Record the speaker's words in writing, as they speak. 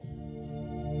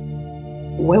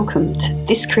Welcome to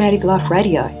This Creative Life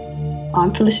Radio.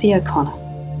 I'm Felicity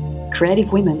O'Connor.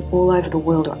 Creative women all over the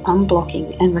world are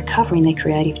unblocking and recovering their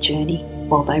creative journey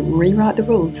while they rewrite the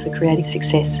rules for creative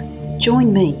success.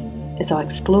 Join me as I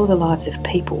explore the lives of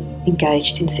people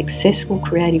engaged in successful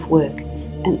creative work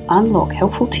and unlock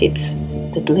helpful tips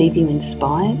that leave you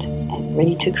inspired and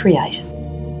ready to create.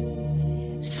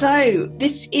 So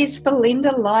this is Belinda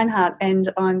L,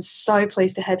 and I'm so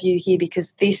pleased to have you here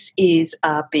because this is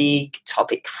a big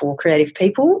topic for creative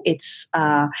people. It's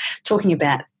talking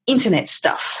about internet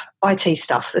stuff, IT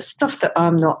stuff, the stuff that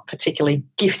I'm not particularly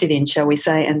gifted in, shall we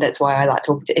say, and that's why I like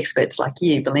talking to experts like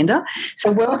you, Belinda.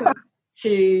 So welcome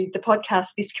to the podcast,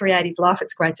 This Creative Life.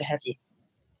 It's great to have you.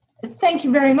 Thank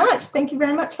you very much. Thank you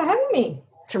very much for having me.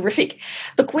 Terrific.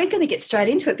 Look, we're going to get straight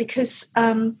into it because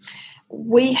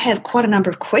we have quite a number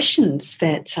of questions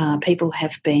that people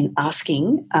have been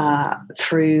asking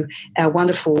through our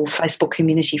wonderful Facebook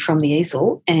community from the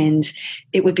easel, and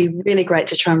it would be really great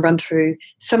to try and run through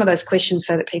some of those questions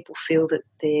so that people feel that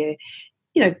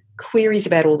their queries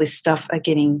about all this stuff are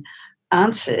getting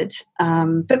answered.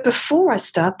 But before I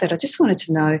start that, I just wanted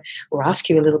to know or ask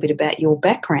you a little bit about your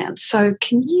background. So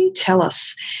can you tell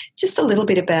us just a little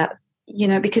bit about,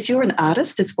 because you're an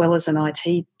artist as well as an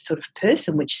IT sort of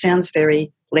person, which sounds very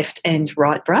left and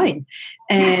right brain.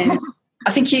 And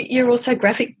I think you're also a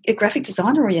graphic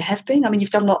designer, or you have been. I mean,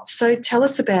 you've done lots. So tell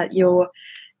us about your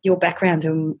background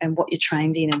and what you're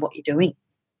trained in and what you're doing.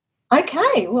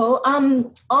 Okay, well,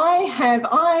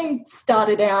 I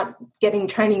started out getting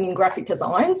training in graphic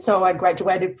design. So I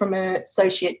graduated from an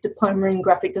associate diploma in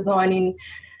graphic design in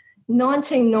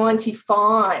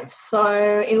 1995.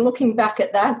 So in looking back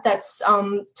at that, that's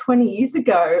 20 years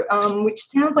ago, which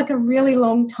sounds like a really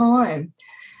long time.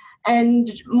 And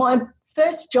my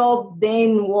first job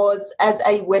then was as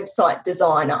a website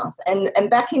designer. And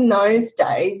back in those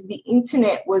days, the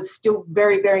internet was still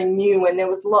very, very new, and there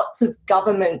was lots of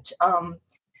government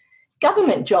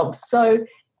jobs. So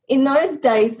in those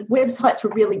days, websites were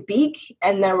really big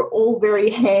and they were all very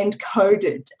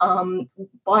hand-coded.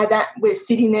 By that, we're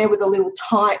sitting there with a little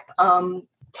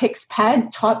text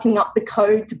pad, typing up the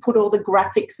code to put all the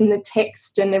graphics and the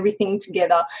text and everything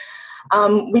together,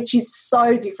 which is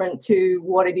so different to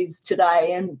what it is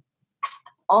today. And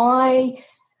I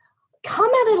come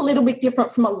at it a little bit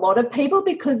different from a lot of people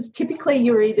because typically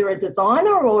you're either a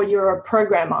designer or you're a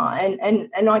programmer.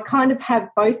 And I kind of have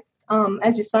both,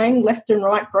 as you're saying, left and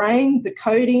right brain, the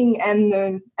coding and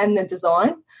the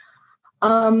design.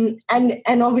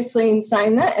 And obviously in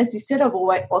saying that, as you said, I've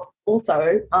always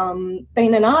also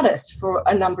been an artist for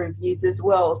a number of years as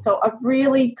well. So I've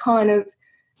really kind of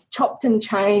chopped and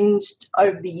changed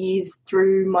over the years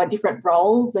through my different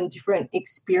roles and different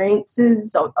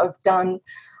experiences. I've done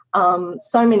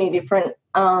so many different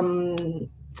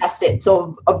facets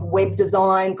of web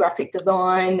design, graphic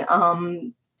design,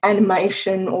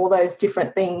 animation, all those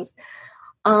different things.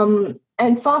 And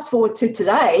fast forward to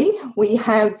today, we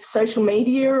have social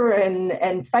media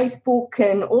and Facebook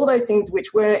and all those things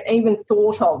which weren't even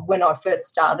thought of when I first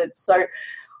started. So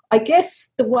I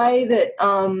guess the way that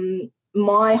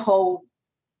my whole,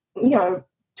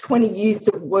 20 years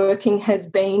of working has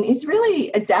been is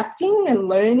really adapting and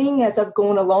learning as I've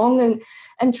gone along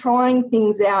and trying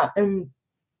things out. And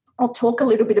I'll talk a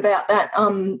little bit about that.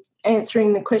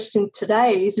 Answering the question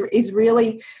today is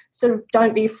really sort of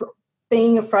don't be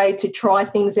being afraid to try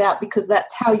things out, because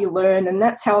that's how you learn, and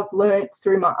that's how I've learned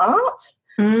through my art.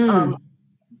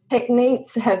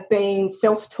 Techniques have been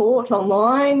self-taught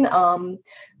online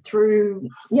through,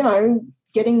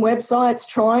 getting websites,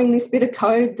 trying this bit of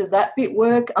code, does that bit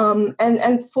work?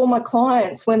 And for my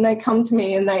clients, when they come to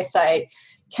me and they say,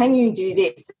 can you do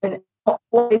this? And not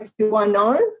always do I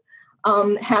know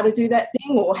how to do that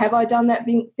thing, or have I done that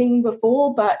thing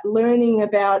before, but learning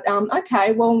about,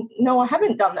 okay, well, no, I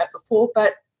haven't done that before,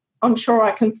 but I'm sure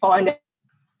I can find it.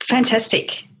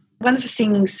 Fantastic. One of the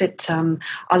things that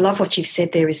I love what you've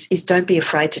said there is don't be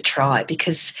afraid to try,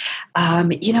 because,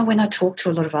 when I talk to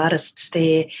a lot of artists,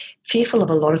 they're fearful of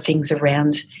a lot of things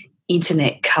around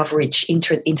internet coverage,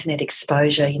 internet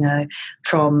exposure,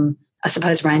 from, I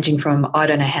suppose, ranging from I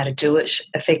don't know how to do it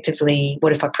effectively,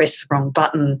 what if I press the wrong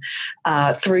button,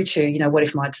 through to, what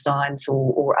if my designs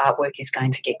or artwork is going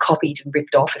to get copied and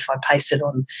ripped off if I paste it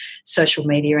on social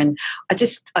media. And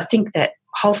I think that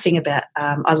whole thing about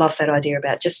I love that idea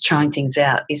about just trying things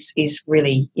out is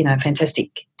really,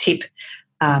 fantastic tip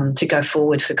to go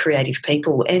forward for creative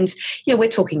people. And, we're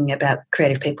talking about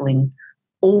creative people in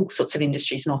all sorts of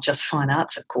industries, not just fine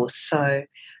arts, of course. So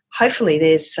hopefully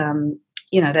there's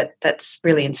that's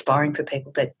really inspiring for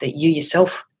people that you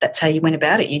yourself, that's how you went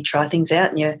about it. You try things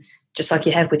out and you just like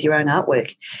you have with your own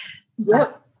artwork.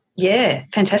 Yep. Yeah,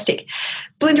 fantastic.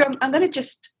 Belinda, I'm going to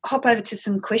just hop over to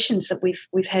some questions that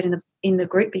we've had in the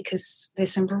group, because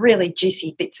there's some really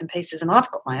juicy bits and pieces, and I've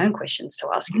got my own questions to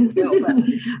ask you as well.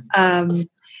 But,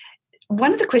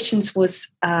 one of the questions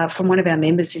was from one of our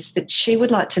members, is that she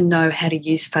would like to know how to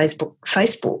use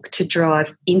Facebook to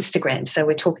drive Instagram. So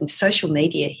we're talking social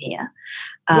media here,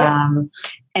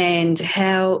 and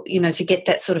how, to get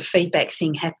that sort of feedback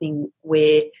thing happening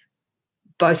where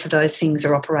both of those things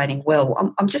are operating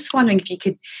well. I'm just wondering if you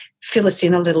could fill us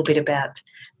in a little bit about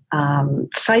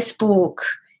Facebook,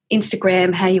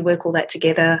 Instagram, how you work all that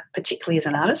together, particularly as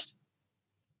an artist.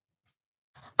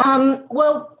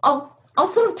 Well, I'll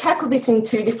sort of tackle this in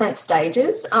two different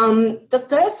stages. The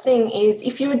first thing is,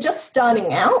 if you're just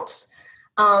starting out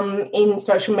in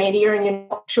social media and you're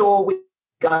not sure where to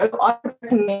go, I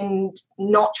recommend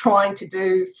not trying to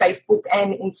do Facebook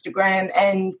and Instagram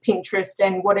and Pinterest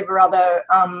and whatever other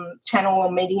channel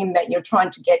or medium that you're trying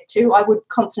to get to. I would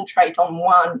concentrate on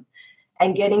one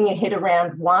and getting your head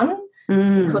around one,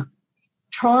 because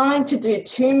trying to do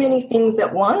too many things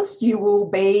at once, you will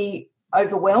be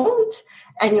overwhelmed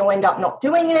and you'll end up not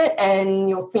doing it, and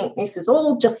you'll think this is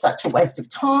all just such a waste of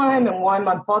time, and why am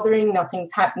I bothering?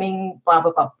 Nothing's happening, blah,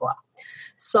 blah, blah, blah.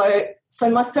 So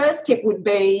my first tip would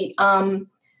be,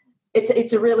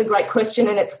 it's a really great question,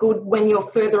 and it's good when you're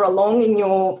further along in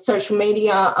your social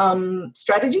media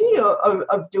strategy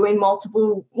of doing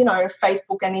multiple,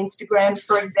 Facebook and Instagram,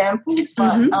 for example.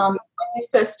 But when you're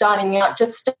first starting out,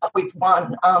 just start with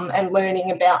one and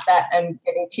learning about that and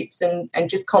getting tips and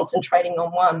just concentrating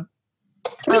on one.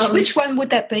 Which one would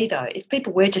that be, though? If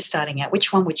people were just starting out,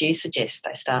 which one would you suggest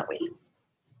they start with?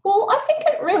 Well, I think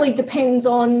it really depends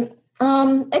on,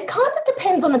 it kind of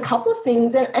depends on a couple of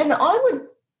things. And I would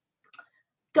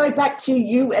go back to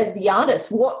you as the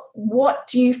artist. What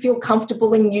do you feel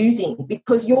comfortable in using?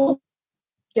 Because you're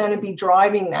going to be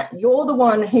driving that. You're the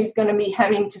one who's going to be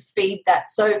having to feed that.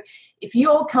 So if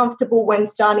you're comfortable when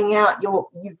starting out,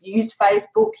 you've used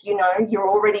Facebook, you're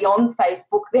already on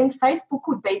Facebook, then Facebook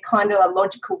would be kind of a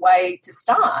logical way to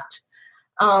start.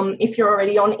 If you're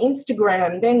already on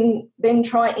Instagram, then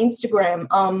try Instagram.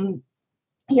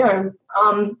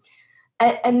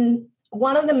 And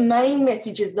one of the main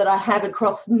messages that I have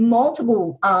across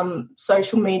multiple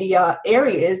social media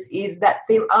areas is that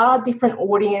there are different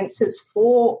audiences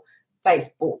for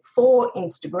Facebook, for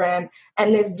Instagram,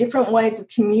 and there's different ways of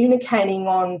communicating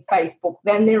on Facebook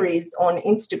than there is on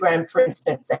Instagram, for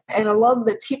instance. And a lot of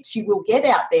the tips you will get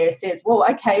out there says, well,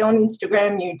 okay, on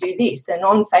Instagram you do this, and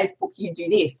on Facebook you do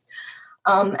this.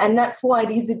 And that's why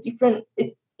it is a different...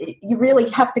 you really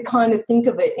have to kind of think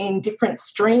of it in different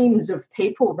streams of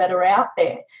people that are out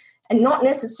there, and not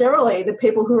necessarily the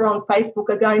people who are on Facebook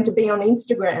are going to be on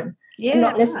Instagram. Yeah,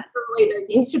 not necessarily those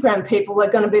Instagram people are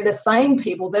going to be the same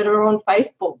people that are on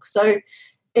Facebook. So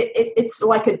it's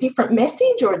like a different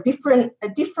message or a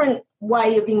different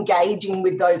way of engaging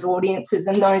with those audiences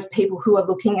and those people who are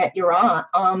looking at your art.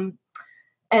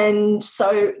 And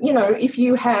so,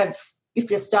 if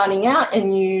you're starting out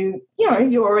and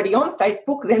you're already on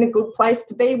Facebook, then a good place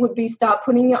to be would be start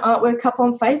putting your artwork up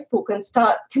on Facebook and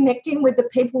start connecting with the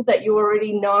people that you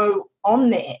already know on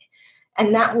there,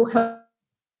 and that will help.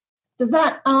 Does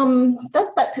that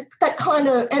that kind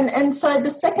of and so the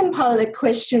second part of the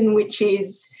question, which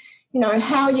is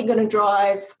how are you going to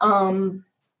drive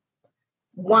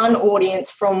one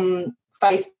audience from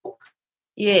Facebook,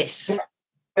 yes,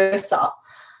 versa,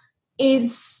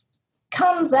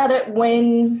 comes at it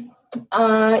when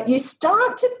you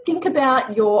start to think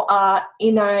about your art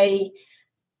in a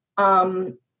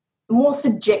more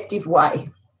subjective way.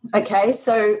 Okay,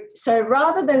 so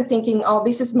rather than thinking, oh,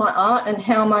 this is my art and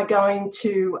how am I going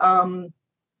to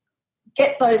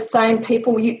get those same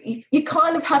people, you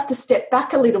kind of have to step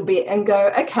back a little bit and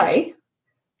go, okay,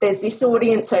 there's this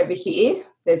audience over here,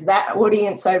 there's that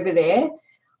audience over there.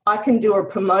 I can do a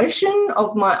promotion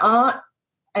of my art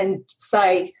and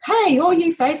say, hey, all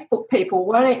you Facebook people,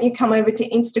 why don't you come over to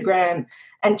Instagram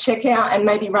and check out and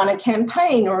maybe run a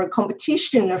campaign or a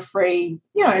competition, a free,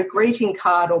 greeting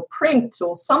card or print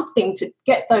or something to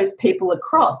get those people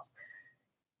across.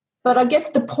 But I guess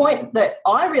the point that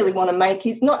I really want to make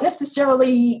is not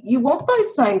necessarily you want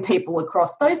those same people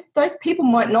across. Those people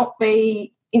might not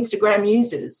be Instagram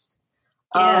users.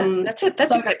 Yeah, that's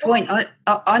a great point.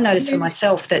 I noticed for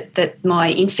myself that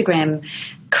my Instagram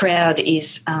crowd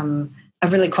is a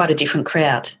really quite a different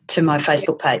crowd to my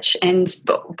Facebook page, and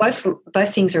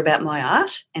both things are about my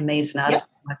art and me as an artist,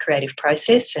 my creative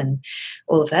process, and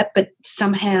all of that. But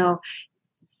somehow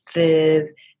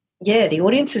the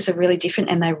audiences are really different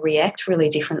and they react really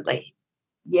differently.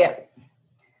 Yeah.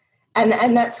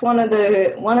 And that's one of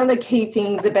the key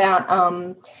things about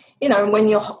when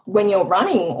you're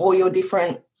running all your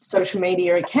different social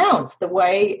media accounts, the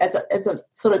way, as I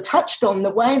sort of touched on, the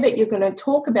way that you're going to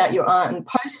talk about your art and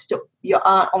post your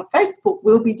art on Facebook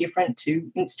will be different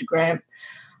to Instagram.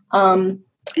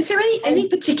 Is there any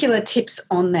particular tips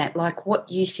on that, like what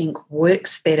you think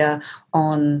works better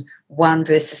on one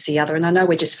versus the other? And I know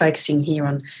we're just focusing here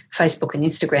on Facebook and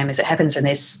Instagram as it happens, and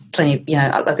there's plenty,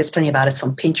 there's plenty of artists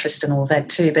on Pinterest and all that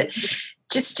too. But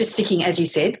just sticking, as you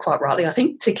said, quite rightly, I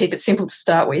think, to keep it simple to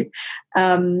start with,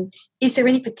 is there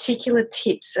any particular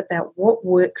tips about what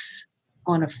works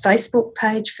on a Facebook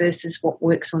page versus what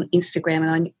works on Instagram?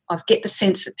 And I get the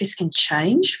sense that this can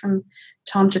change from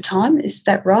time to time. Is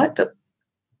that right? But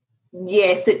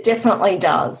yes, it definitely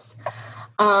does.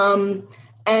 And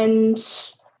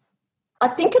I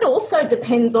think it also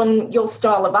depends on your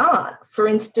style of art. For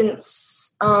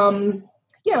instance,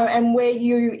 and where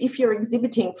if you're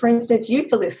exhibiting, for instance, you,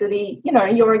 Felicity,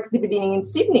 you're exhibiting in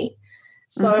Sydney.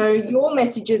 So your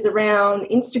messages around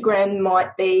Instagram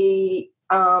might be,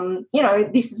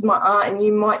 this is my art, and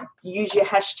you might use your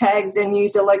hashtags and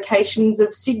use the locations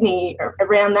of Sydney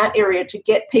around that area to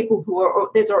get people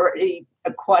there's already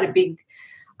quite a big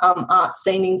art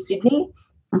scene in Sydney.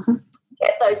 Mm-hmm.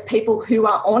 Get those people who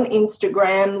are on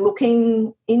Instagram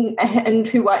looking in and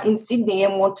who are in Sydney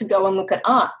and want to go and look at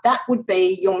art. That would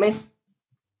be your message,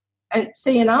 and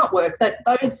see an artwork that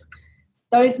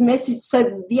those messages.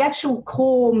 So the actual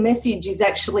core message is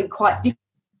actually quite different.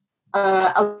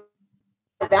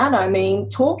 That I mean,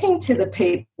 talking to the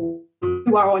people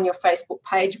who are on your Facebook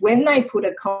page, when they put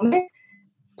a comment,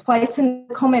 place a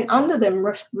comment under them,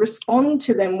 respond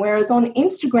to them. Whereas on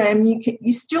Instagram,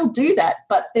 you still do that,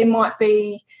 but there might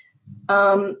be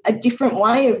a different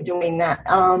way of doing that.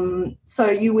 So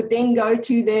you would then go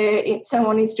to so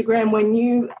on Instagram, when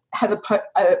you have a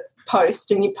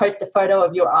post and you post a photo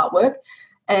of your artwork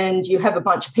and you have a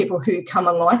bunch of people who come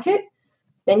and like it,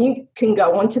 then you can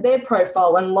go onto their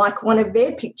profile and like one of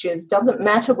their pictures. Doesn't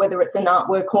matter whether it's an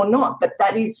artwork or not, but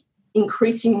that is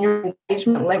increasing your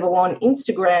engagement level on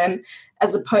Instagram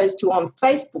as opposed to on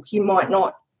Facebook. You might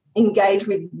not engage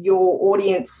with your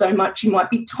audience so much. You might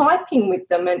be typing with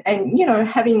them and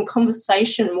having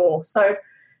conversation more. So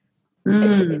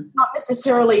it's not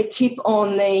necessarily a tip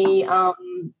on the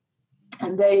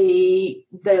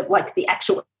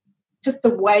actual, just the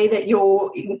way that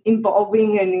you're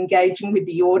involving and engaging with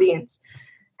the audience.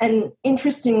 And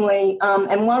interestingly,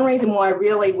 and one reason why I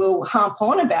really will harp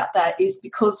on about that is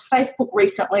because Facebook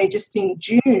recently, just in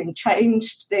June,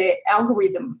 changed their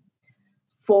algorithm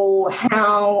for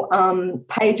how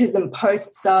pages and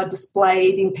posts are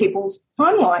displayed in people's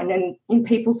timeline and in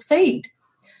people's feed.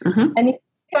 Mm-hmm. And if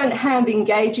you don't have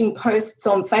engaging posts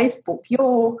on Facebook,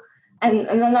 and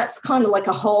then that's kind of like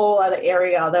a whole other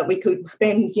area that we could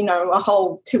spend, a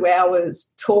whole 2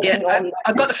 hours talking on.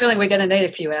 I've got the feeling we're going to need a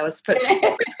few hours, but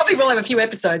we probably will have a few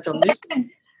episodes on this.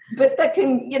 But that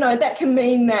can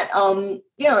mean that,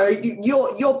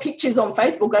 your pictures on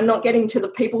Facebook are not getting to the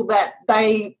people that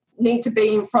they need to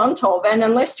be in front of. And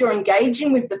unless you're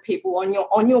engaging with the people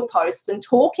on your posts and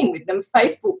talking with them,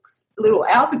 Facebook's little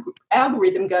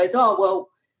algorithm goes, oh, well,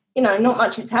 not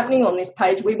much is happening on this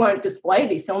page. We won't display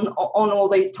this on all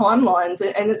these timelines.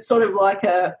 And it's sort of like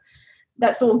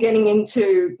that's all getting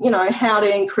into, how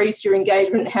to increase your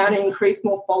engagement, how to increase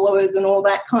more followers and all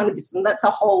that kind of business. And that's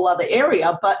a whole other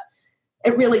area. But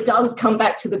it really does come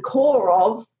back to the core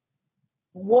of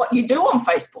what you do on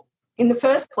Facebook in the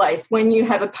first place. When you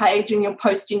have a page and you're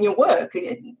posting your work,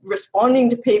 responding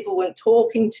to people and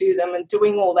talking to them and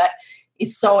doing all that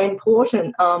is so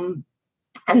important.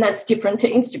 And that's different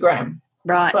to Instagram.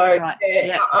 Right. So right.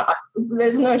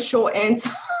 There's no short answer.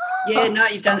 Yeah, no,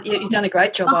 you've done a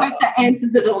great job. I hope that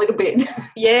answers it a little bit.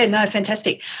 Yeah, no,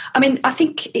 fantastic. I mean, I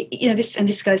think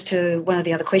this goes to one of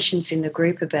the other questions in the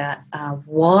group about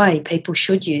why people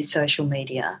should use social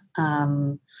media,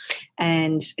 and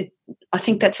I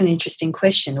think that's an interesting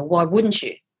question. Or why wouldn't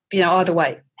you? Either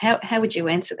way, how would you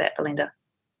answer that, Belinda?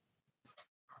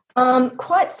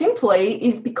 Quite simply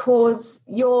is because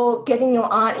you're getting your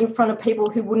art in front of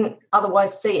people who wouldn't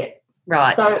otherwise see it.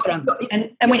 Right. So,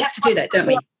 and we have to do that, don't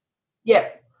we? Yeah.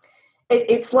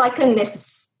 It's like a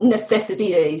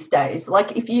necessity these days.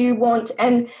 Like if you want,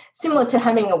 and similar to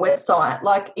having a website,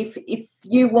 like if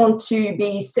you want to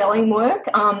be selling work,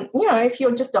 if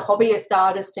you're just a hobbyist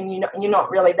artist and you're not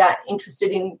really that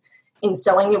interested in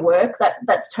selling your work,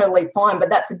 that's totally fine, but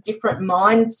that's a different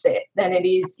mindset than it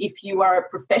is if you are a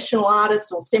professional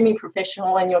artist or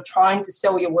semi-professional and you're trying to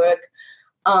sell your work.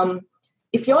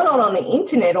 If you're not on the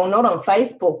internet or not on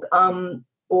Facebook,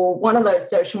 or one of those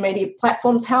social media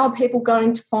platforms, how are people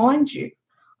going to find you?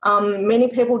 Many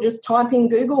people just type in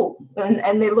Google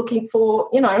and they're looking for,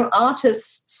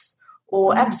 artists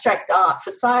or abstract art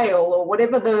for sale or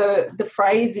whatever the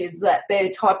phrase is that they're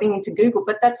typing into Google.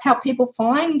 But that's how people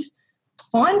find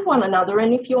one another.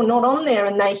 And if you're not on there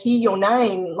and they hear your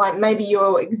name, like maybe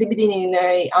you're exhibiting in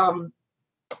an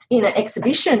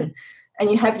exhibition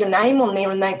and you have your name on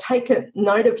there and they take a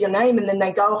note of your name and then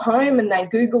they go home and they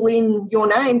Google in your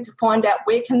name to find out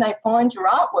where can they find your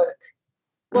artwork.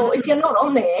 Well, if you're not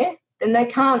on there, then they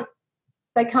can't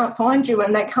find you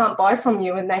and they can't buy from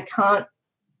you and they can't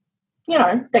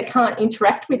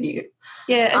interact with you.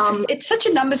 Yeah, it's such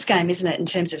a numbers game, isn't it, in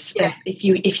terms of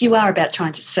if you are about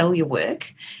trying to sell your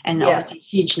work, and obviously a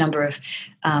huge number of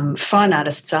fine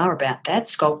artists are about that,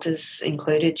 sculptors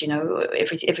included,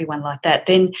 everyone like that,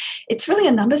 then it's really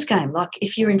a numbers game. Like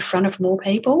if you're in front of more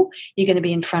people, you're going to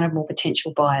be in front of more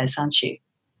potential buyers, aren't you?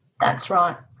 That's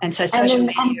right. And so social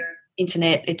media,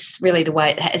 internet, it's really the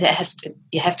way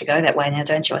you have to go that way now,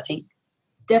 don't you, I think?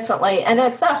 Definitely. And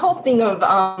it's that whole thing of,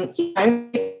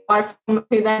 buy from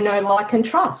who they know, like and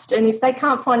trust. And if they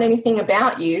can't find anything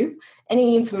about you,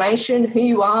 any information, who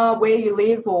you are, where you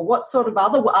live, or what sort of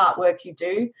other artwork you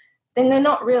do, then they're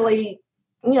not really,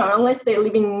 unless they're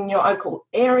living in your local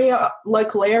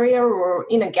area or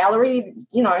in a gallery,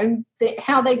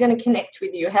 how are they going to connect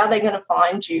with you? How are they going to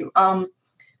find you?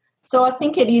 So I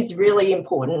think it is really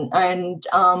important, and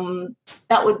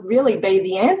that would really be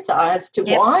the answer as to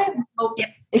why. Yep.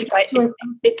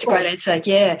 It's a great answer,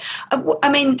 yeah. I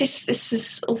mean, this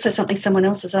is also something someone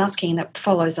else is asking that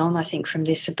follows on, I think, from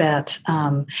this about,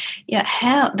 how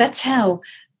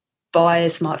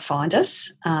buyers might find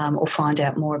us or find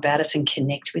out more about us and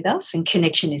connect with us. And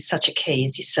connection is such a key,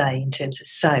 as you say, in terms of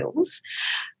sales.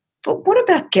 But what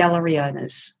about gallery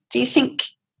owners? Do you think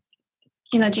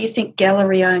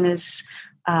gallery owners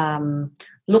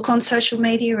look on social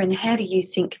media, and how do you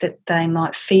think that they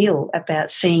might feel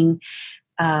about seeing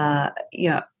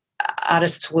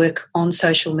artists' work on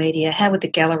social media? How would the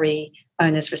gallery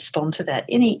owners respond to that?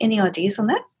 Any ideas on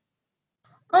that?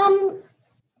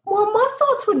 Well, my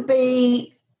thoughts would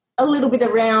be a little bit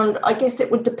around, I guess it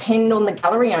would depend on the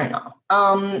gallery owner.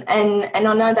 And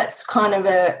I know that's kind of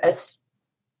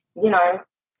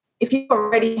if you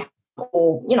already have,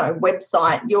 or,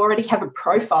 website, you already have a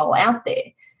profile out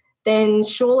there, then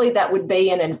surely that would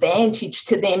be an advantage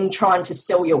to them trying to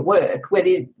sell your work,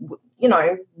 whether,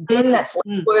 then that's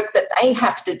work that they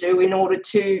have to do in order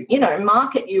to,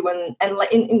 market you. And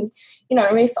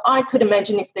if I could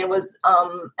imagine if there was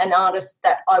an artist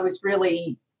that I was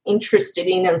really interested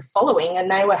in and following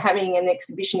and they were having an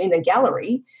exhibition in a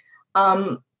gallery,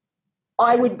 I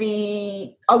would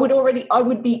be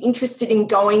interested in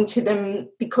going to them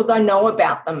because I know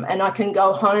about them and I can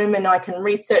go home and I can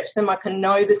research them. I can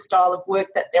know the style of work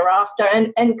that they're after,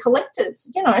 and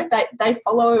collectors, they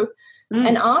follow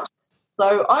an artist.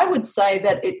 So I would say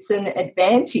that it's an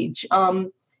advantage.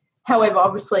 However,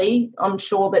 obviously, I'm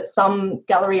sure that some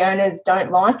gallery owners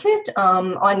don't like it.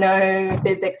 I know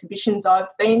there's exhibitions I've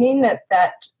been in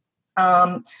that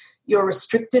you're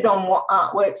restricted on what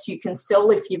artworks you can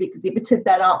sell if you've exhibited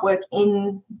that artwork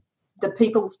in the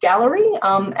people's gallery,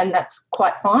 and that's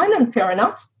quite fine and fair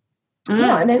enough.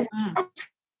 So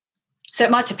it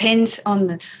might depend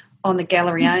on the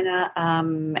gallery owner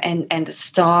and the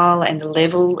style and the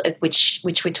level at which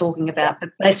we're talking about.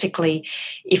 But basically,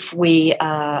 if we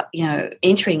are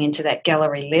entering into that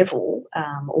gallery level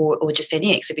or just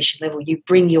any exhibition level, you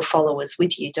bring your followers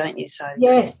with you, don't you? So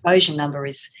the exposure number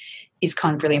is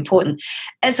kind of really important.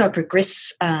 As I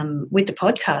progress with the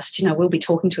podcast, we'll be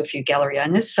talking to a few gallery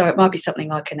owners, so it might be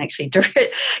something I can actually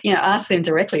ask them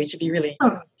directly, which would be really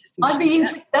interesting. I'd be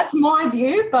interested. That's my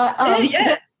view, but I'm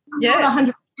not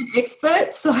 100%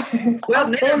 expert. So well,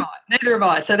 neither am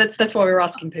I. So that's why we're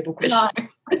asking people questions.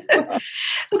 No.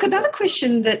 Look, another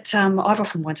question that I've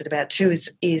often wondered about too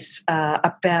is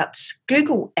about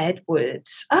Google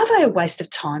AdWords. Are they a waste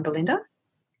of time, Belinda?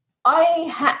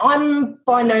 I'm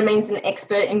by no means an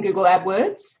expert in Google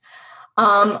AdWords.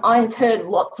 I've heard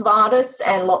lots of artists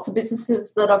and lots of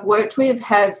businesses that I've worked with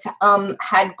have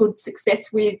had good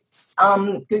success with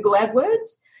Google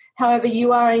AdWords. However,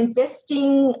 you are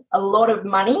investing a lot of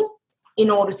money in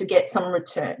order to get some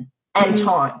return and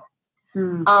time.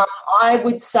 I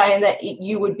would say that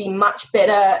you would be much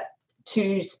better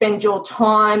to spend your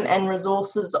time and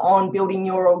resources on building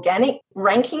your organic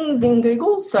rankings in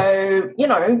Google. So,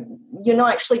 you're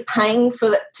not actually paying for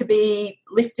that to be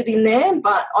listed in there,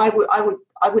 but I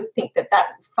would think that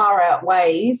far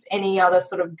outweighs any other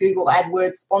sort of Google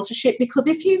AdWords sponsorship, because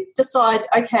if you decide,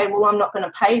 okay, well, I'm not going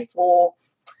to pay for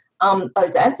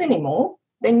those ads anymore,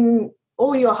 then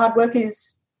all your hard work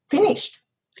is finished.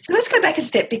 So let's go back a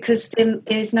step, because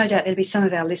there's no doubt there'll be some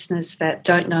of our listeners that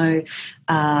don't know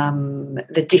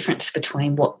the difference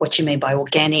between what you mean by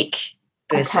organic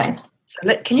versus. Okay.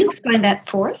 So can you explain that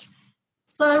for us?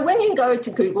 So when you go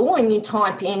to Google and you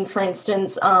type in, for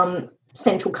instance,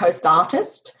 Central Coast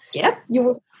artist, you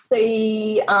will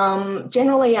see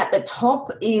generally at the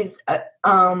top is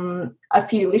a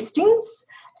few listings,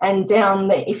 and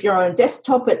down if you're on a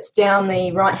desktop, it's down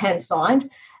the right-hand side.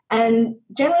 And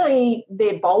generally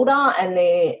they're bolder, and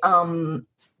they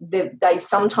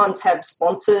sometimes have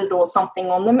sponsored or something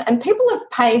on them, and people have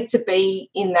paid to be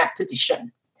in that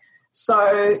position.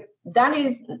 So that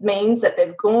means that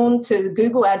they've gone to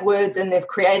Google AdWords and they've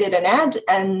created an ad,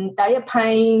 and they are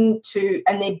paying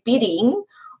and they're bidding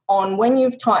on, when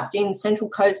you've typed in Central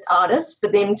Coast artist, for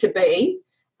them to be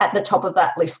at the top of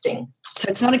that listing. So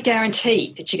it's not a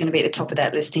guarantee that you're going to be at the top of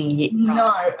that listing yet.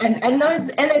 No, and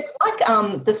it's like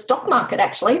the stock market,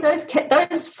 actually.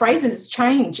 Those phrases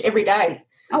change every day.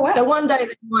 Oh, wow. So one day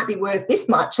they might be worth this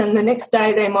much, and the next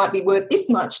day they might be worth this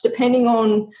much, depending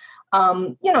on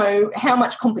how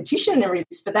much competition there is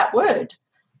for that word.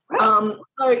 Right.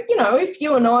 So, if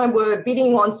you and I were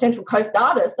bidding on Central Coast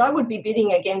artist, I would be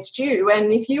bidding against you.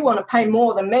 And if you want to pay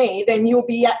more than me, then you'll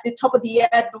be at the top of the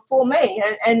ad before me.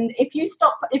 And if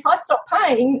I stop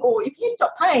paying, or if you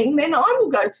stop paying, then I will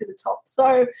go to the top.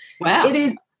 So wow.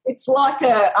 It's like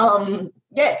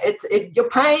you're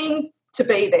paying to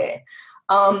be there.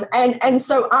 And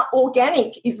so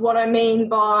organic is what I mean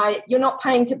by, you're not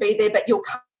paying to be there, but you're.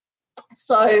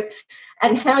 So,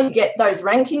 and how you get those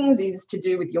rankings is to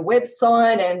do with your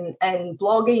website and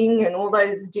blogging and all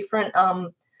those different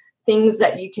things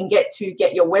that you can get to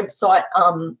get your website,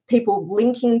 people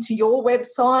linking to your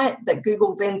website, that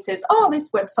Google then says, oh, this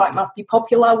website must be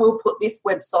popular, we'll put this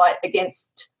website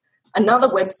against another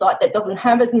website that doesn't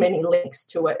have as many links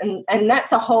to it. And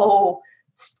that's a whole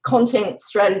content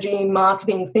strategy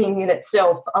marketing thing in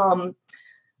itself.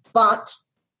 But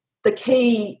the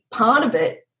key part of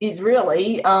it is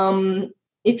really,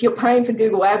 if you're paying for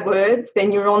Google AdWords,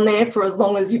 then you're on there for as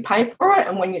long as you pay for it,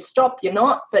 and when you stop, you're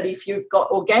not. But if you've got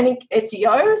organic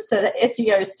SEO, so that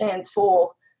SEO stands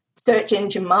for search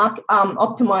engine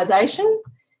optimization,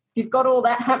 if you've got all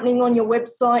that happening on your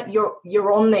website,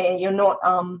 you're on there. You're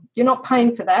not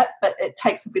paying for that, but it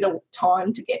takes a bit of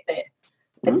time to get there.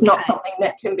 It's not something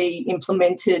that can be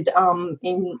implemented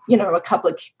in a couple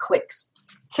of clicks.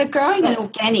 So growing an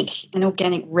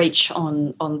organic reach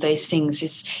on these things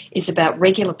is about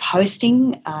regular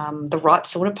posting, the right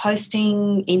sort of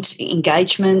posting,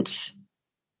 engagement.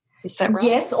 Is that right?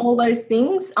 Yes, all those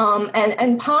things.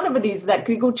 And part of it is that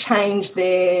Google changed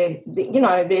their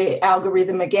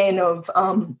algorithm again of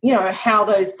how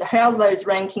those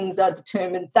rankings are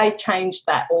determined. They change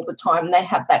that all the time. They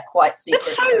have that quite secret.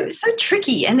 That's so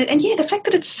tricky, and yeah, the fact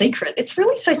that it's secret, it's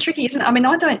really so tricky, isn't it? I mean,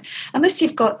 I don't, unless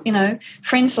you've got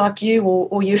friends like you,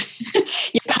 or you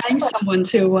you're paying someone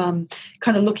to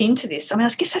kind of look into this. I mean, I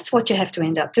guess that's what you have to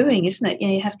end up doing, isn't it?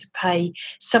 You have to pay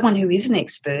someone who is an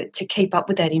expert to keep up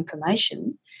with that information,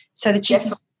 so that you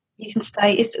can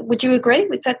stay. Would you agree?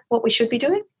 Is that what we should be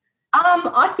doing?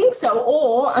 I think so.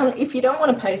 Or if you don't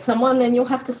want to pay someone, then you'll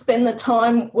have to spend the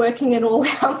time working it all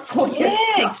out for yourself.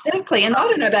 Yeah, exactly. And I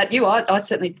don't know about you. I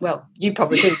certainly, well, you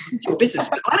probably do. It's your business,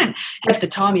 but I don't have the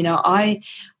time.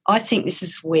 I think this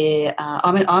is where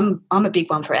I'm a big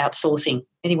one for outsourcing.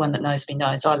 Anyone that knows me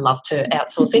knows I love to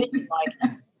outsource anything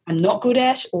I'm not good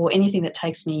at, or anything that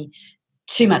takes me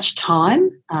too much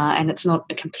time, and it's not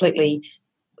completely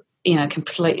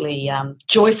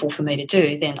joyful for me to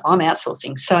do, then I'm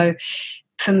outsourcing. So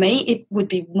for me, it would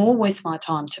be more worth my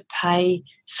time to pay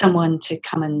someone to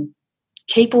come and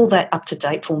keep all that up to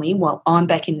date for me while I'm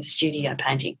back in the studio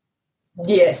painting.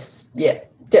 Yes, yeah,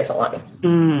 definitely.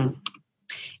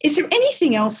 Is there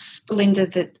anything else, Belinda,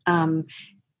 that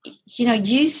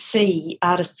you see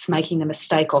artists making the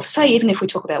mistake of? Say, even if we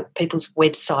talk about people's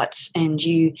websites, and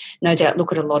you no doubt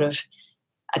look at a lot of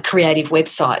creative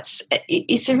websites,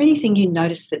 is there anything you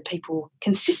notice that people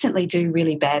consistently do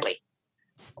really badly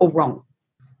or wrong?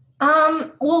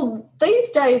 Well,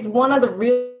 these days, one of the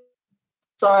real,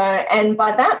 and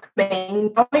by that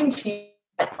mean going to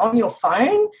on your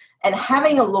phone and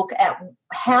having a look at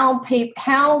how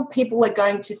people are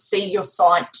going to see your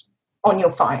site on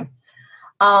your phone,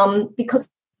 because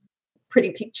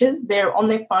pretty pictures, they're on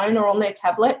their phone or on their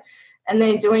tablet, and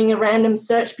they're doing a random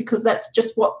search because that's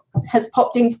just what has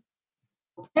popped into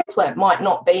the template. Might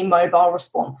not be mobile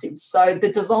responsive. So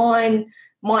the design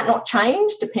might not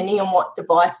change depending on what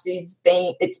device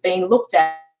it's being looked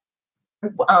at.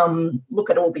 look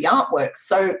at all the artwork.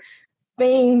 So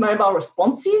being mobile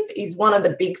responsive is one of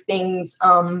the big things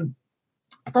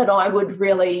that I would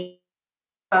really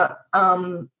put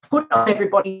on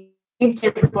everybody, give to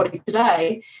everybody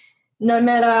today, no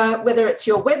matter whether it's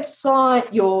your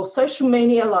website, your social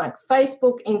media like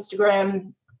Facebook,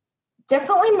 Instagram.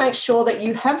 Definitely make sure that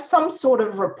you have some sort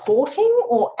of reporting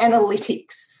or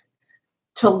analytics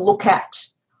to look at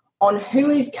on who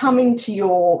is coming to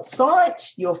your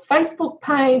site, your Facebook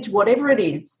page, whatever it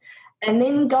is, and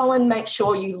then go and make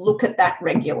sure you look at that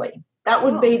regularly. That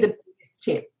would be the biggest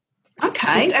tip.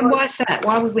 Okay, because, and why is that?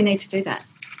 Why would we need to do that?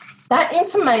 That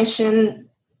information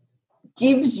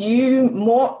gives you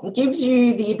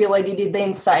the ability to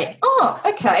then say, oh,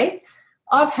 okay,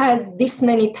 I've had this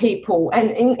many people,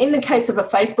 and in the case of a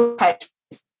Facebook page,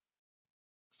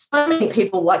 so many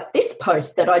people like this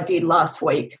post that I did last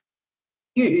week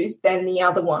used than the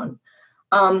other one.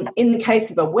 In the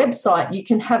case of a website, you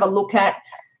can have a look at,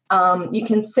 you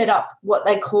can set up what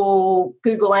they call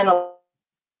Google Analytics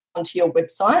onto your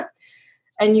website,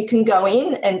 and you can go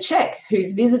in and check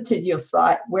who's visited your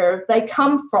site, where have they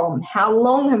come from, how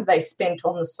long have they spent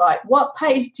on the site, what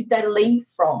page did they leave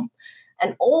from.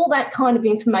 And all that kind of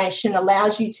information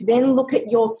allows you to then look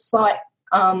at your site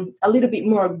a little bit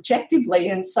more objectively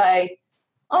and say,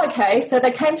 oh, okay, so they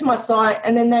came to my site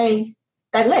and then they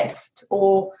left,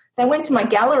 or they went to my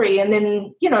gallery and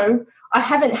then, I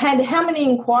haven't had, how many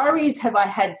inquiries have I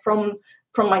had from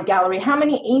my gallery? How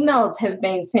many emails have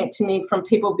been sent to me from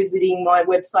people visiting my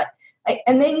website?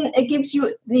 And then it gives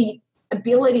you the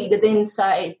ability to then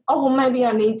say, oh, well, maybe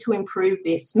I need to improve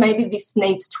this. Maybe this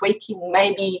needs tweaking.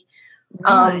 Maybe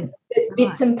there's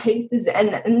bits and pieces,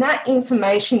 and that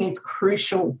information is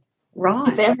crucial. Right.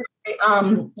 If ever,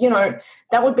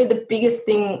 that would be the biggest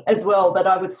thing as well that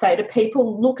I would say to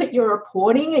people. Look at your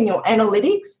reporting and your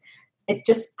analytics. It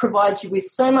just provides you with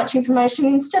so much information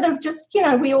instead of just,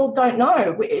 we all don't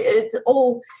know. It's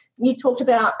all, you talked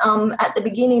about at the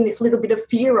beginning, this little bit of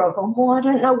fear of, I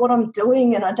don't know what I'm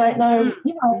doing, and I don't know,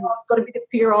 I've got a bit of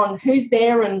fear on who's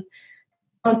there, and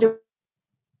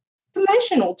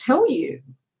information will tell you,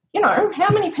 how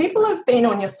many people have been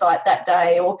on your site that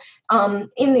day. Or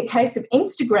in the case of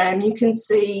Instagram, you can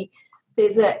see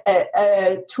there's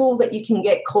a tool that you can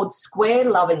get called Square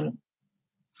Loving.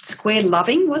 Square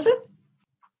Loving, was it?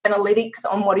 Analytics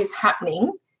on what is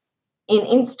happening in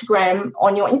Instagram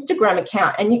on your Instagram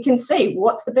account, and you can see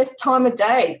what's the best time of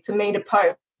day for me to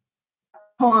post.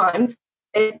 Times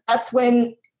that's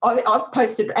when I've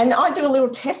posted, and I do a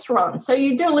little test run. So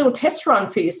you do a little test run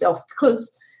for yourself,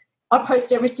 because I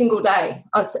post every single day,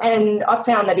 and I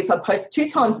found that if I post 2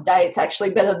 times a day, it's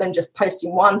actually better than just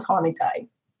posting 1 time a day.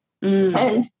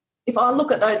 And if I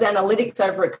look at those analytics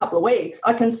over a couple of weeks,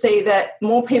 I can see that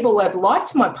more people have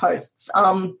liked my posts.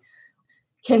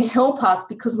 Can help us,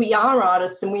 because we are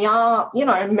artists and we are,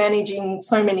 managing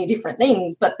so many different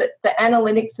things. But the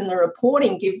analytics and the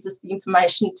reporting gives us the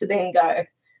information to then go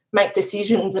make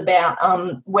decisions about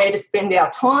where to spend our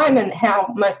time and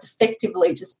how most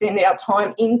effectively to spend our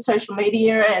time in social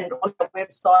media and on the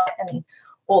website and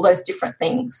all those different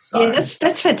things. So. Yeah,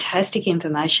 that's fantastic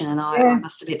information, and I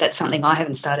must admit that's something I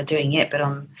haven't started doing yet, but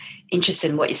I'm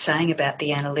interested in what you're saying about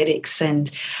the analytics.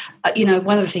 And,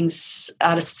 one of the things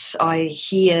artists I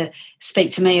hear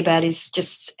speak to me about is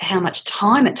just how much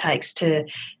time it takes to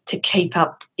keep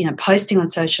up, posting on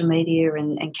social media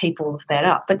and keep all of that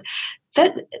up. But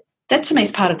that to me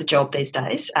is part of the job these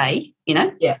days, part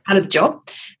of the job.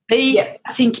 B,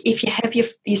 I think if you have your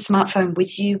smartphone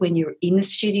with you when you're in the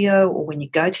studio or when you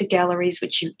go to galleries,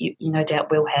 which you no doubt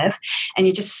will have, and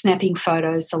you're just snapping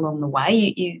photos along the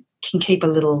way, you can keep a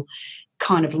little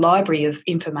kind of library of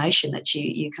information that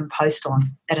you can post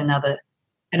on at another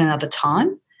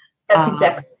time. That's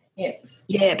exactly, yeah.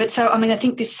 Yeah, but so, I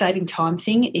think this saving time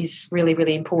thing is really,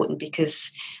 really important,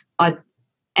 because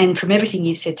and from everything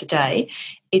you've said today,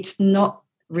 it's not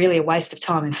really a waste of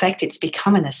time. In fact, it's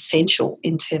become an essential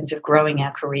in terms of growing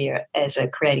our career as a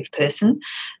creative person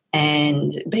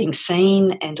and being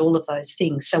seen and all of those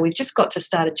things. So we've just got to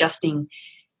start adjusting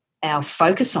our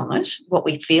focus on it, what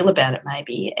we feel about it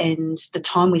maybe, and the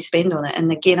time we spend on it.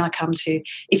 And again, I come to,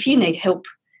 if you need help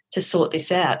to sort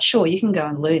this out, sure, you can go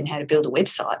and learn how to build a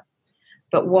website.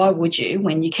 But why would you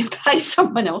when you can pay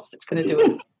someone else that's going to do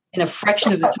it in a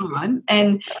fraction of the time?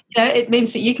 And it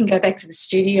means that you can go back to the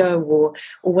studio or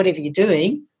whatever you're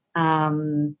doing,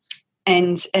 and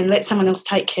let someone else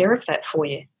take care of that for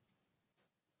you.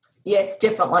 Yes,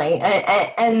 definitely.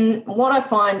 And what I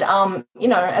find,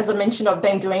 as I mentioned, I've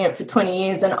been doing it for 20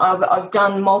 years, and I've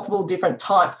done multiple different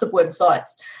types of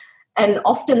websites, and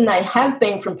often they have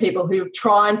been from people who've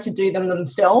tried to do them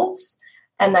themselves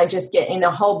and they just get in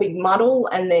a whole big muddle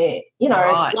and they're,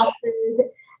 flustered.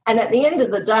 And at the end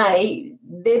of the day,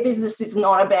 their business is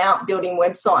not about building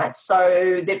websites.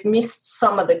 So they've missed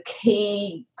some of the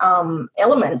key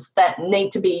elements that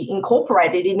need to be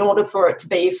incorporated in order for it to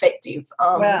be effective.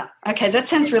 Wow. Okay, that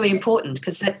sounds really important,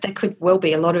 because that could well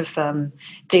be a lot of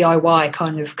DIY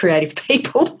kind of creative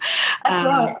people. That's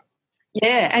right.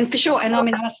 Yeah, and for sure. And I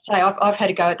mean, I must say, I've had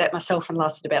a go at that myself and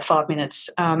lasted about 5 minutes.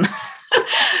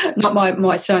 Not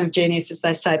my zone of genius, as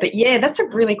they say. But yeah, that's a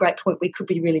really great point. We could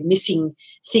be really missing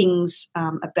things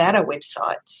about our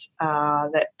websites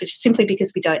that simply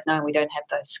because we don't know, we don't have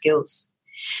those skills.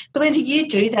 Belinda, you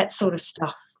do that sort of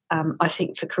stuff, I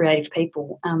think, for creative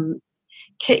people. How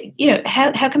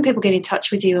can people get in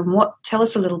touch with you, and tell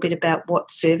us a little bit about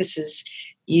what services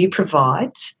you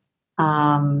provide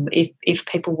if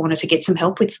people wanted to get some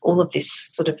help with all of this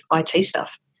sort of IT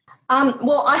stuff?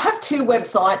 Well, I have 2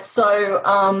 websites. So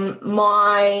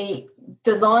my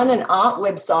design and art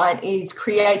website is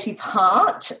Creative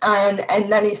Heart,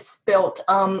 and that is spelt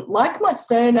like my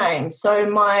surname. So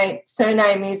my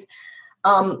surname is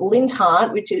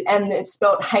Lindhart, and it's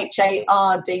spelled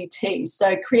HARDT.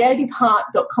 So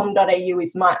creativeheart.com.au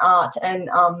is my art and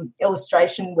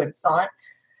illustration website.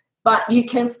 But you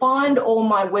can find all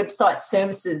my website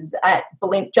services at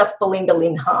just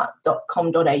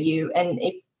belindalindhart.com.au. And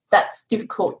if that's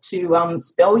difficult to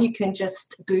spell, you can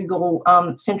just Google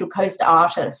Central Coast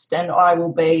Artist, and I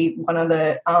will be one of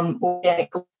the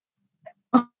organic. Of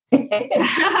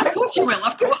course you will.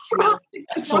 Of course you will.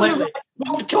 Absolutely.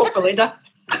 We'll talk, Belinda.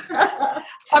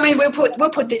 I mean, we'll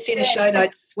put this in the show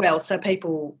notes as well, so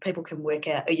people can work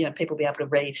out. People will be able to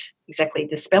read exactly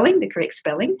the correct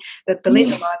spelling. But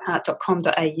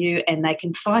belindalindhart.com.au, and they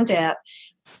can find out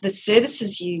the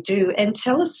services you do. And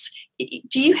tell us,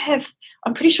 do you have?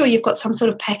 I'm pretty sure you've got some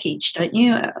sort of package, don't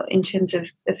you, in terms of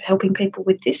helping people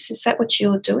with this? Is that what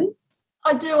you're doing?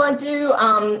 I do.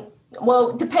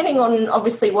 Well, depending on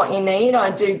obviously what you need,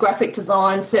 I do graphic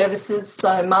design services,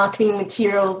 so marketing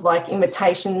materials like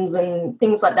invitations and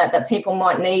things like that people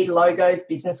might need, logos,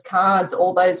 business cards,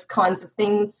 all those kinds of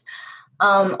things.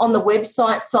 On the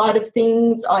website side of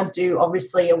things, I do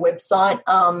obviously a website.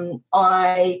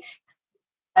 I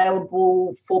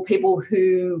available for people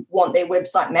who want their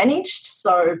website managed,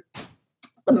 so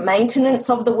the maintenance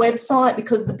of the website,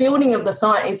 because the building of the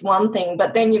site is one thing,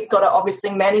 but then you've got to obviously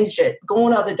manage it.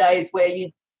 Gone are the days where you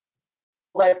do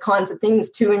those kinds of things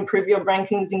to improve your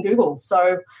rankings in Google.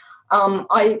 So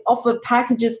I offer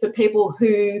packages for people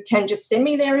who can just send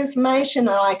me their information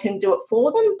and I can do it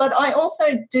for them, but I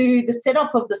also do the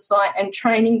setup of the site and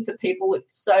training for people.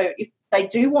 So if they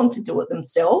do want to do it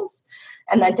themselves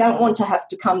and they don't want to have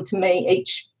to come to me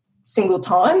each single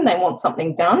time they want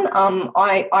something done,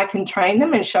 I can train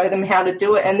them and show them how to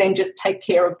do it, and then just take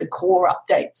care of the core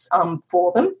updates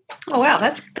for them. Oh wow,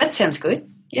 that sounds good.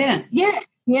 Yeah.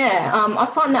 I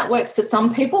find that works for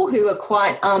some people who are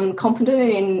quite competent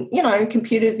in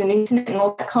computers and internet and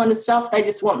all that kind of stuff. They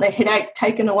just want the headache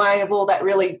taken away of all that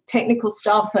really technical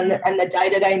stuff and the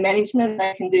day-to-day management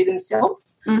they can do themselves.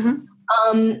 Mm-hmm.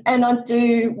 And I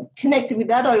do, connected with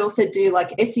that, I also do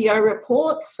like SEO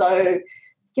reports. So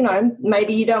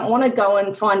maybe you don't want to go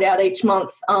and find out each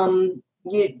month.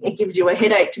 It gives you a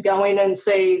headache to go in and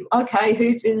see, okay,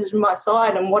 who's visited my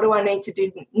site and what do I need to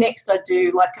do next? I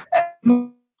do like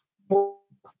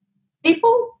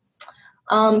people,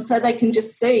 so they can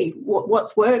just see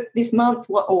what's worked this month,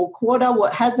 or quarter,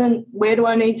 what hasn't, where do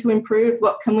I need to improve,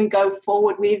 what can we go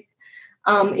forward with,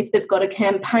 if they've got a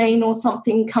campaign or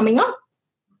something coming up.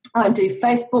 I do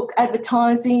Facebook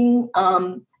advertising,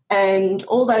 and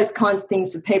all those kinds of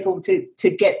things for people to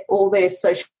get all their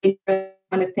social media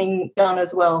kind of thing done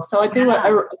as well. So I do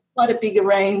quite a big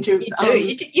range of... You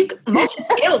do. You're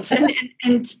multi-skilled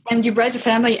and you raise a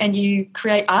family and you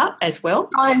create art as well.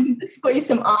 Try and squeeze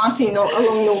some art in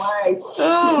along the way.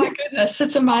 Oh, my goodness.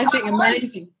 It's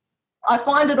amazing. I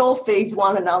find it all feeds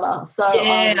one another. So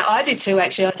yeah, I do too,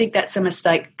 actually. I think that's a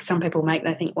mistake some people make.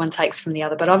 They think one takes from the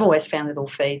other, but I've always found it all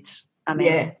feeds. I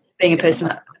mean, being a person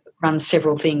that runs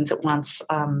several things at once,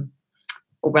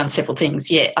 or runs several things,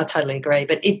 yeah, I totally agree.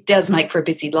 But it does make for a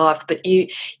busy life. But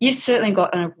you've certainly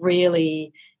got a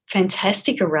really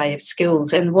fantastic array of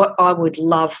skills. And what I would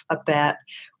love about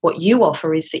what you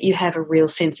offer is that you have a real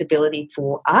sensibility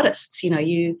for artists.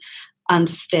 You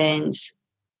understand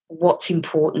what's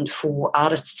important for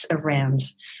artists around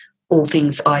all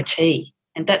things IT.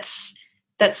 And that's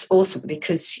awesome,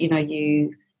 because, you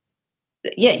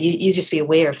just be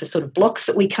aware of the sort of blocks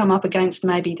that we come up against,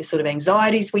 maybe the sort of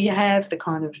anxieties we have, the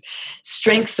kind of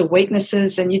strengths or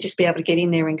weaknesses, and you just be able to get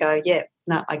in there and go, yeah,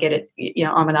 no, I get it. You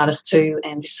know, I'm an artist too,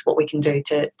 and this is what we can do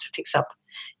to fix up,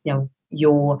 you know,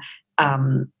 your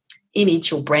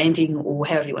image or branding or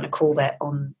however you want to call that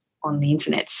on the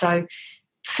internet. So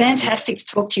fantastic to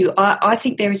talk to you. I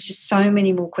think there is just so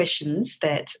many more questions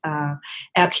that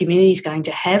our community is going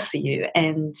to have for you,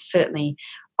 and certainly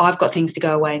I've got things to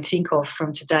go away and think of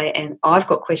from today, and I've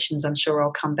got questions I'm sure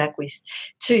I'll come back with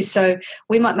too. So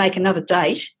we might make another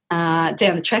date down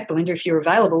the track, Belinda, if you're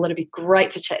available. It'd be great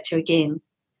to chat to you again.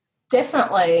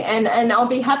 Definitely, and I'll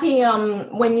be happy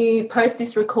when you post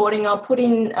this recording. I'll put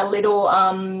in a little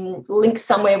link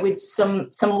somewhere with some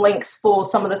links for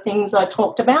some of the things I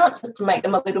talked about, just to make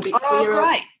them a little bit clearer. Oh,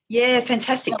 great! Yeah,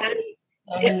 fantastic. That'd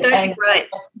be great.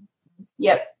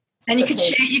 Yep. And you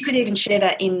could even share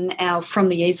that in our From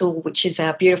the Easel, which is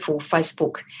our beautiful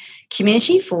Facebook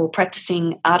community for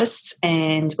practicing artists,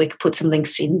 and we could put some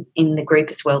links in the group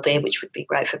as well there, which would be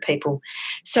great for people.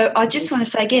 So I just want to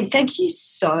say again, thank you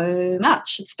so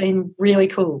much. It's been really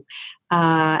cool.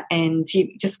 And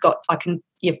you just got,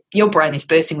 your brain is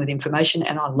bursting with information,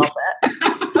 and I love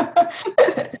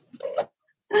that.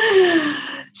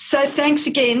 So thanks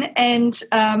again, and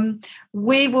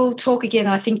we will talk again,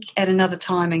 I think, at another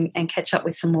time and catch up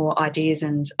with some more ideas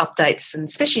and updates, and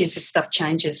especially as this stuff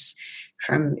changes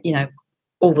from, you know,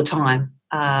 all the time.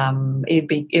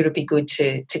 It would be good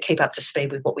to keep up to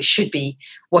speed with what we should be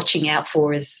watching out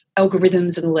for as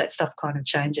algorithms and all that stuff kind of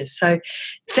changes. So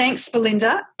thanks,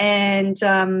 Belinda, and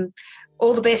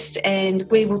all the best, and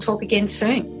we will talk again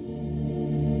soon.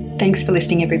 Thanks for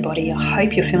listening, everybody. I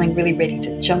hope you're feeling really ready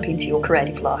to jump into your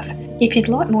creative life. If you'd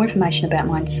like more information about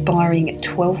my inspiring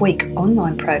 12-week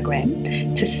online program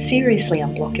to seriously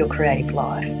unblock your creative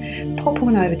life, pop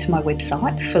on over to my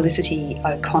website,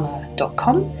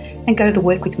 felicityoconnor.com, and go to the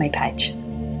Work With Me page.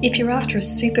 If you're after a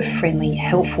super friendly,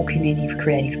 helpful community of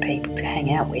creative people to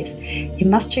hang out with, you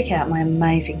must check out my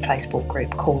amazing Facebook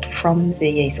group called From the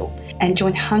Easel, and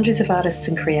join hundreds of artists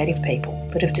and creative people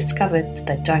that have discovered that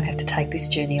they don't have to take this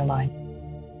journey alone.